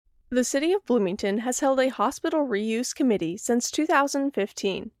The City of Bloomington has held a hospital reuse committee since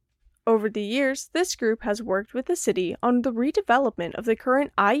 2015. Over the years, this group has worked with the city on the redevelopment of the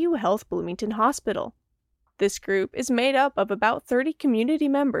current IU Health Bloomington Hospital. This group is made up of about 30 community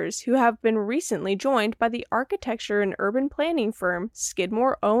members who have been recently joined by the architecture and urban planning firm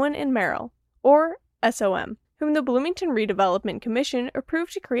Skidmore, Owen & Merrill, or SOM, whom the Bloomington Redevelopment Commission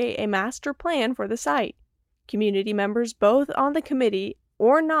approved to create a master plan for the site. Community members both on the committee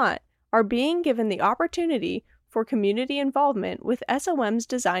or not are being given the opportunity for community involvement with SOM's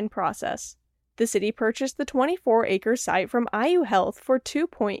design process. The city purchased the 24-acre site from IU Health for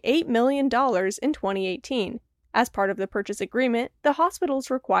 $2.8 million in 2018. As part of the purchase agreement, the hospital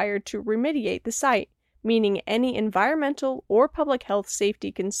is required to remediate the site, meaning any environmental or public health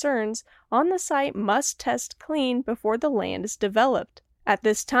safety concerns on the site must test clean before the land is developed. At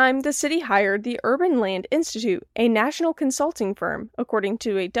this time, the city hired the Urban Land Institute, a national consulting firm, according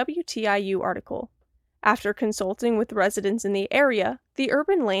to a WTIU article. After consulting with residents in the area, the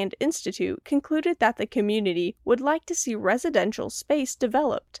Urban Land Institute concluded that the community would like to see residential space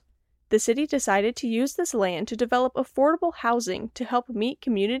developed. The city decided to use this land to develop affordable housing to help meet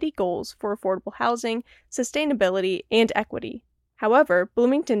community goals for affordable housing, sustainability, and equity. However,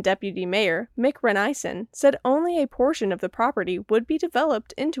 Bloomington Deputy Mayor Mick Renison said only a portion of the property would be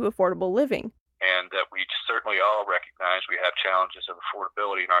developed into affordable living. And that we certainly all recognize we have challenges of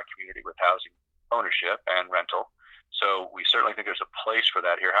affordability in our community with housing ownership and rental. So we certainly think there's a place for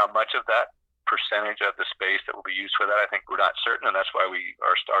that here. How much of that percentage of the space that will be used for that, I think we're not certain, and that's why we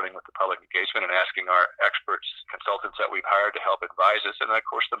are starting with the public engagement and asking our experts, consultants that we've hired to help advise us. And of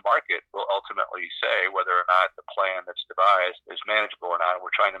course, the market will ultimately say whether or not the plan that's devised is manageable or not.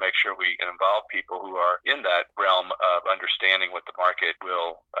 We're trying to make sure we involve people who are in that realm of understanding what the market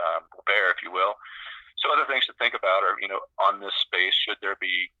will bear, if you will. So other things to think about are, on this space, should there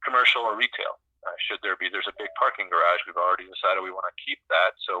be commercial or retail? There's a big parking garage. We've already decided we want to keep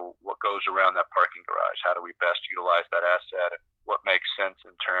that. So what goes around that parking garage? How do we best utilize that asset? What makes sense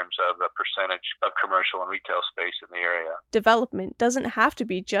in terms of the percentage of commercial and retail space in the area? Development doesn't have to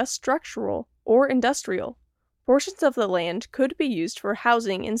be just structural or industrial. Portions of the land could be used for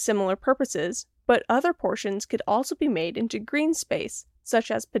housing and similar purposes, but other portions could also be made into green space,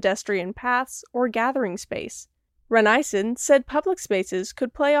 such as pedestrian paths or gathering space. Renison said public spaces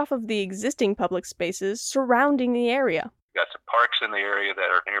could play off of the existing public spaces surrounding the area. We've got some parks in the area that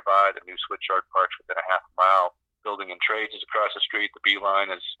are nearby, the new Switchyard Park's within a half a mile. Building and Trades is across the street. The Beeline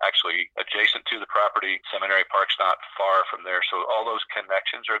is actually adjacent to the property. Seminary Park's not far from there. So all those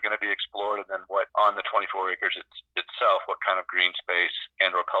connections are going to be explored. And then what on the 24 acres itself, what kind of green space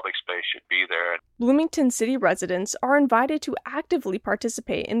and or public space should be there. Bloomington City residents are invited to actively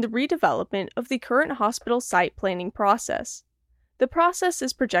participate in the redevelopment of the current hospital site planning process. The process is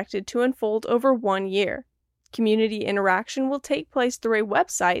projected to unfold over 1 year. Community interaction will take place through a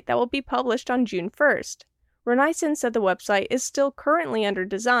website that will be published on June 1st. Renison said the website is still currently under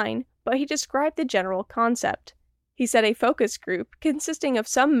design, but he described the general concept. He said a focus group, consisting of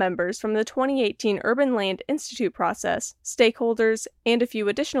some members from the 2018 Urban Land Institute process, stakeholders, and a few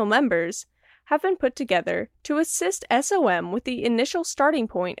additional members, have been put together to assist SOM with the initial starting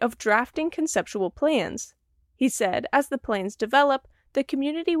point of drafting conceptual plans. He said as the plans develop, the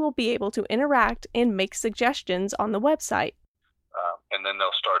community will be able to interact and make suggestions on the website. And then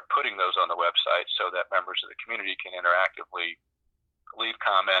they'll start putting those on the website so that members of the community can interactively leave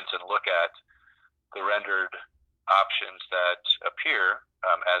comments and look at the rendered options that appear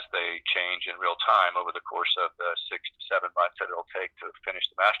as they change in real time over the course of the 6 to 7 months that it'll take to finish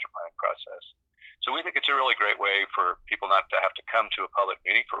the master planning process. So we think it's a really great way for people not to have to come to a public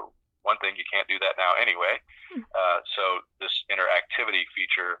meeting. For one thing, you can't do that now anyway. So this interactivity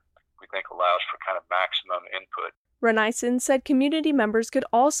feature, we think, allows for kind of maximum input. Renison said community members could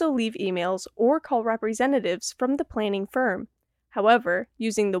also leave emails or call representatives from the planning firm. However,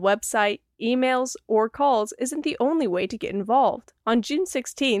 using the website, emails, or calls isn't the only way to get involved. On June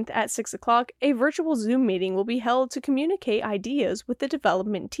 16th at 6 o'clock, a virtual Zoom meeting will be held to communicate ideas with the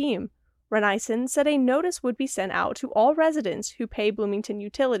development team. Renison said a notice would be sent out to all residents who pay Bloomington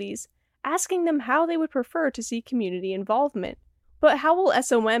utilities, asking them how they would prefer to see community involvement. But how will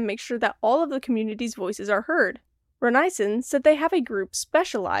SOM make sure that all of the community's voices are heard? Renison said they have a group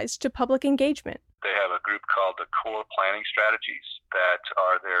specialized to public engagement. They have a group called the Core Planning Strategies that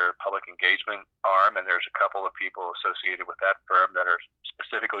are their public engagement arm, and there's a couple of people associated with that firm that are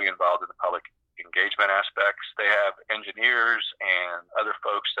specifically involved in the public engagement aspects. They have engineers and other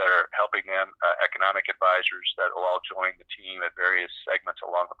folks that are helping them, economic advisors that will all join the team at various segments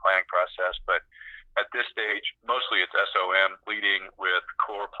along the planning process. But at this stage, mostly it's SOM leading with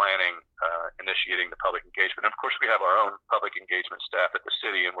Core planning, initiating the public engagement. And of course, we have our own public engagement staff at the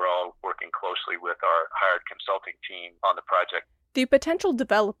city, and we're all working closely with our hired consulting team on the project. The potential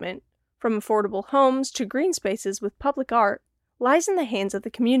development, from affordable homes to green spaces with public art, lies in the hands of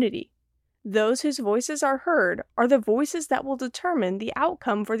the community. Those whose voices are heard are the voices that will determine the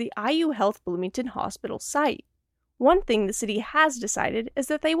outcome for the IU Health Bloomington Hospital site. One thing the city has decided is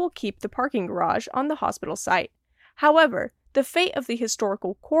that they will keep the parking garage on the hospital site. However, the fate of the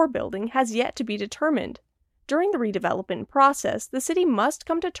historical core building has yet to be determined. During the redevelopment process, the city must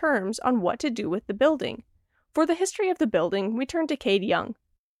come to terms on what to do with the building. For the history of the building, we turn to Cade Young.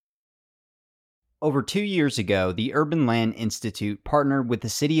 Over 2 years ago, the Urban Land Institute partnered with the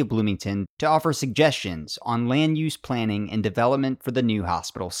City of Bloomington to offer suggestions on land use planning and development for the new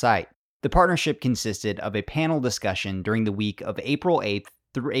hospital site. The partnership consisted of a panel discussion during the week of April 8th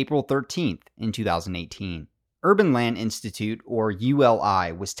through April 13th in 2018. Urban Land Institute, or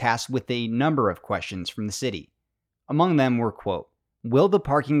ULI, was tasked with a number of questions from the city. Among them were, quote, "Will the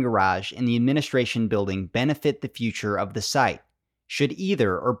parking garage in the administration building benefit the future of the site? Should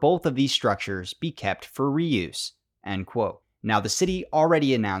either or both of these structures be kept for reuse?" End quote. Now, the city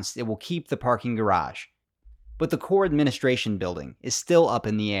already announced it will keep the parking garage, but the core administration building is still up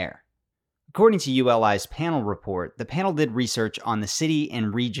in the air. According to ULI's panel report, the panel did research on the city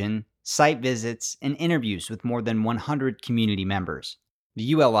and region, site visits, and interviews with more than 100 community members. The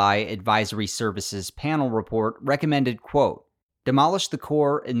ULI Advisory Services panel report recommended, quote, "Demolish the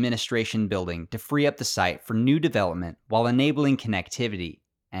core administration building to free up the site for new development while enabling connectivity,"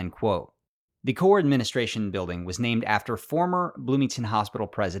 end quote. The core administration building was named after former Bloomington Hospital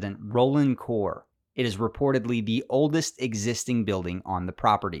president Roland Core. It is reportedly the oldest existing building on the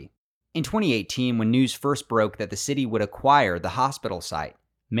property. In 2018, when news first broke that the city would acquire the hospital site,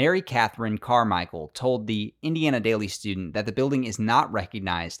 Mary Catherine Carmichael told the Indiana Daily Student that the building is not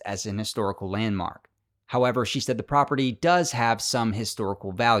recognized as an historical landmark. However, she said the property does have some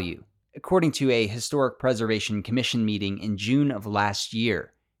historical value. According to a Historic Preservation Commission meeting in June of last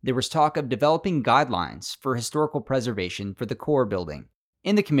year, there was talk of developing guidelines for historical preservation for the core building.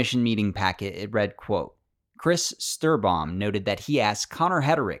 In the commission meeting packet, it read, quote, "Chris Sturbaum noted that he asked Connor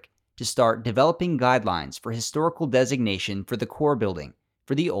Hederick to start developing guidelines for historical designation for the core building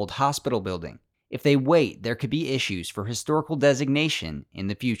for the old hospital building. If they wait, there could be issues for historical designation in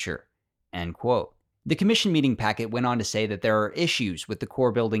the future," end quote. The commission meeting packet went on to say that there are issues with the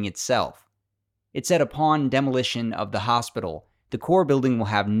core building itself. It said upon demolition of the hospital, the core building will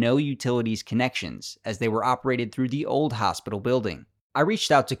have no utilities connections as they were operated through the old hospital building. I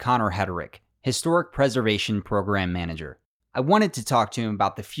reached out to Connor Hederick, Historic Preservation Program Manager. I wanted to talk to him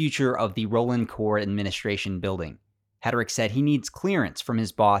about the future of the Roland Core Administration building. Hederick said he needs clearance from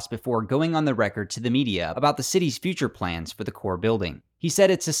his boss before going on the record to the media about the city's future plans for the core building. He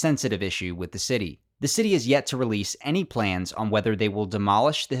said it's a sensitive issue with the city. The city has yet to release any plans on whether they will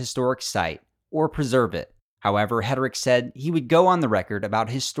demolish the historic site or preserve it. However, Hederick said he would go on the record about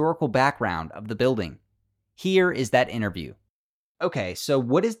historical background of the building. Here is that interview. Okay, so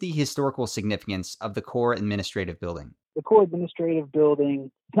what is the historical significance of the core administrative building? The core administrative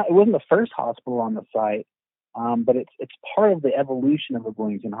building, it wasn't the first hospital on the site, but it's part of the evolution of the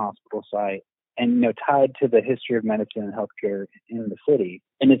Bloomington Hospital site, and tied to the history of medicine and healthcare in the city.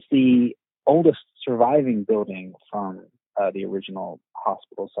 And it's the oldest surviving building from the original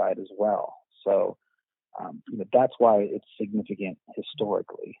hospital site as well. So that's why it's significant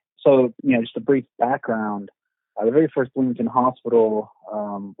historically. So just a brief background: the very first Bloomington Hospital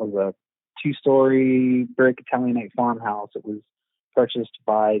was a 2-story brick Italianate farmhouse. It was purchased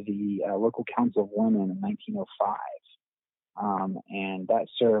by the local Council of Women in 1905. And that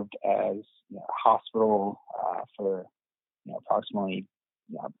served as a hospital for approximately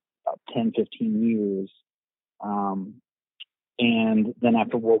about 10, 15 years. And then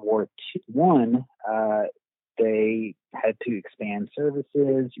after World War I, they had to expand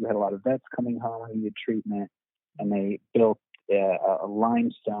services. You had a lot of vets coming home who needed treatment, and they built a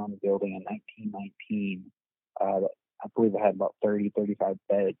limestone building in 1919 I believe it had about 30, 35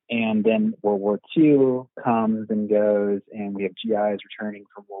 beds. And then World War II comes and goes, and we have GIs returning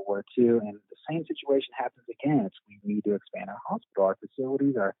from World War II, and the same situation happens again. We need to expand our hospital, our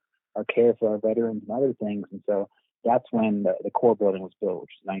facilities, our care for our veterans and other things. And so that's when the core building was built,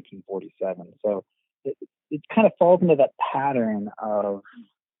 which is 1947. So it kind of falls into that pattern of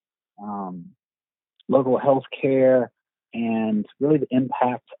local health care and really the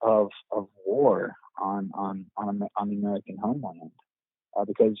impact of war on the American homeland,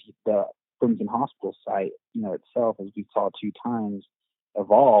 because the Bloomington Hospital site, itself, as we saw 2 times,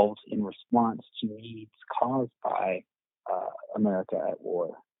 evolved in response to needs caused by America at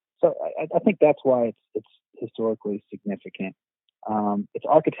war. So I think that's why it's historically significant. It's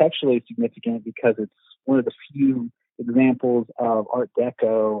architecturally significant because it's one of the few examples of Art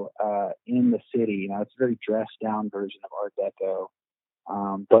Deco in the city. Now, it's a very dressed down version of Art Deco,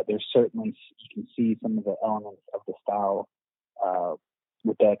 but there's certainly, you can see some of the elements of the style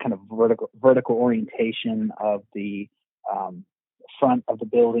with the kind of vertical orientation of the front of the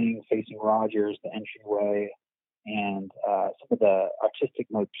building facing Rogers, the entryway, and some of the artistic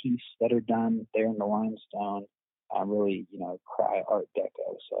motifs that are done there in the limestone really, cry Art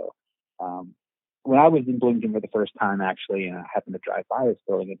Deco. So when I was in Bloomington for the first time, actually, and I happened to drive by this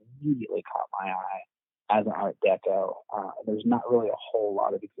building, it immediately caught my eye as an Art Deco. There's not really a whole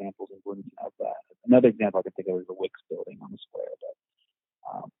lot of examples in Bloomington of that. Another example I could think of is the Wicks building on the square,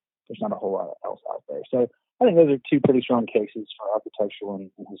 but there's not a whole lot else out there. So I think those are two pretty strong cases for architectural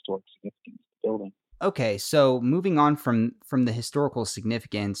and historic significance of the building. Okay, so moving on from the historical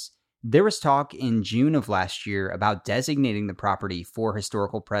significance, there was talk in June of last year about designating the property for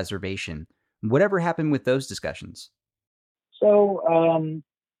historical preservation. Whatever happened with those discussions? So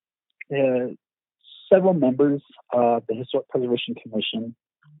several members of the Historic Preservation Commission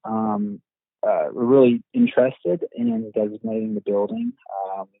were really interested in designating the building.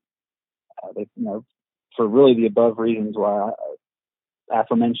 They, for really the above reasons why,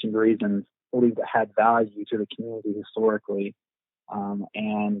 aforementioned reasons, believed it had value to the community historically.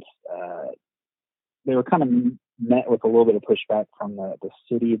 And they were kind of met with a little bit of pushback from the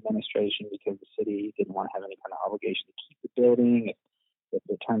city administration because the city didn't want to have any kind of obligation to keep the building if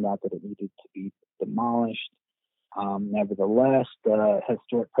it turned out that it needed to be demolished. Nevertheless, the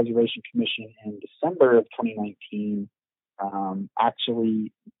Historic Preservation Commission in December of 2019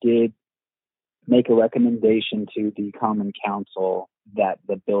 actually did make a recommendation to the Common Council that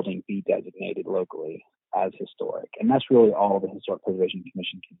the building be designated locally as historic. And that's really all the Historic Preservation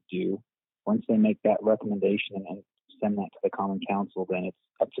Commission can do. Once they make that recommendation and send that to the Common Council, then it's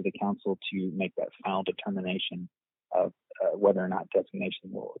up to the council to make that final determination of whether or not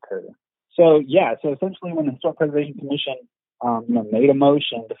designation will occur. So essentially when the Historic Preservation Commission made a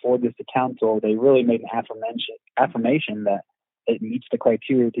motion to forward this to council, they really made an affirmation that it meets the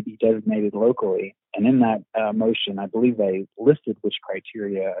criteria to be designated locally. And in that motion, I believe they listed which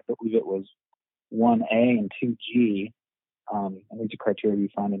criteria. I believe it was 1A and 2G. And these are criteria you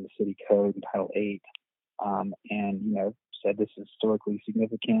find in the city code in Title 8. And, said this is historically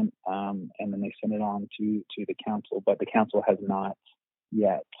significant. And then they sent it on to the council. But the council has not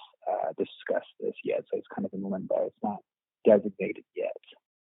yet discussed this yet. So it's kind of in limbo. It's not designated yet.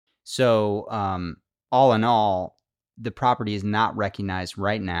 So all in all, the property is not recognized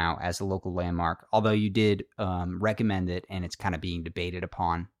right now as a local landmark, although you did recommend it and it's kind of being debated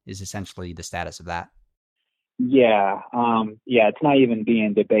upon, is essentially the status of that. Yeah, it's not even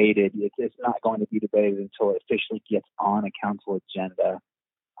being debated. It's not going to be debated until it officially gets on a council agenda.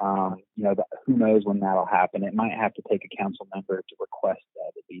 Who knows when that'll happen? It might have to take a council member to request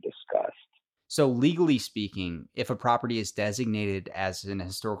that it be discussed. So legally speaking, if a property is designated as an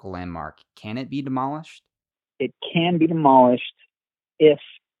historical landmark, can it be demolished? It can be demolished if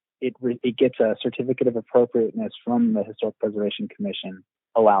it gets a certificate of appropriateness from the Historic Preservation Commission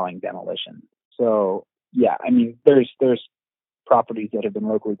allowing demolition. So, there's properties that have been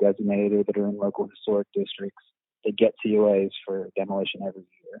locally designated that are in local historic districts that get COAs for demolition every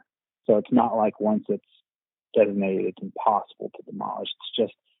year. So it's not like once it's designated, it's impossible to demolish. It's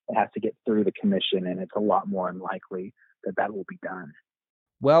just it has to get through the commission, and it's a lot more unlikely that will be done.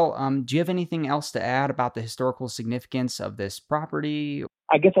 Well, do you have anything else to add about the historical significance of this property?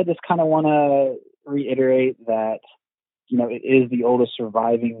 I guess I just kind of want to reiterate that, it is the oldest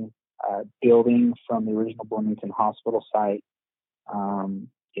surviving building from the original Bloomington Hospital site.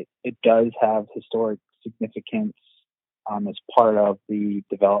 It does have historic significance as part of the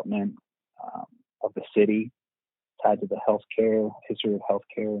development of the city, tied to the history of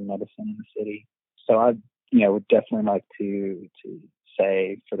healthcare and medicine in the city. So I, would definitely like to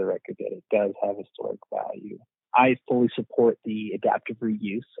say for the record that it does have historic value. I fully support the adaptive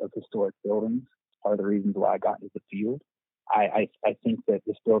reuse of historic buildings. It's part of the reasons why I got into the field. I think that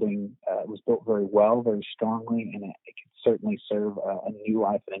this building was built very well, very strongly, and it could certainly serve a new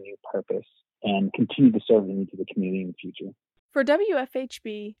life and a new purpose and continue to serve the needs of the community in the future. For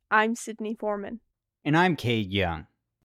WFHB, I'm Sydney Foreman. And I'm Cade Young.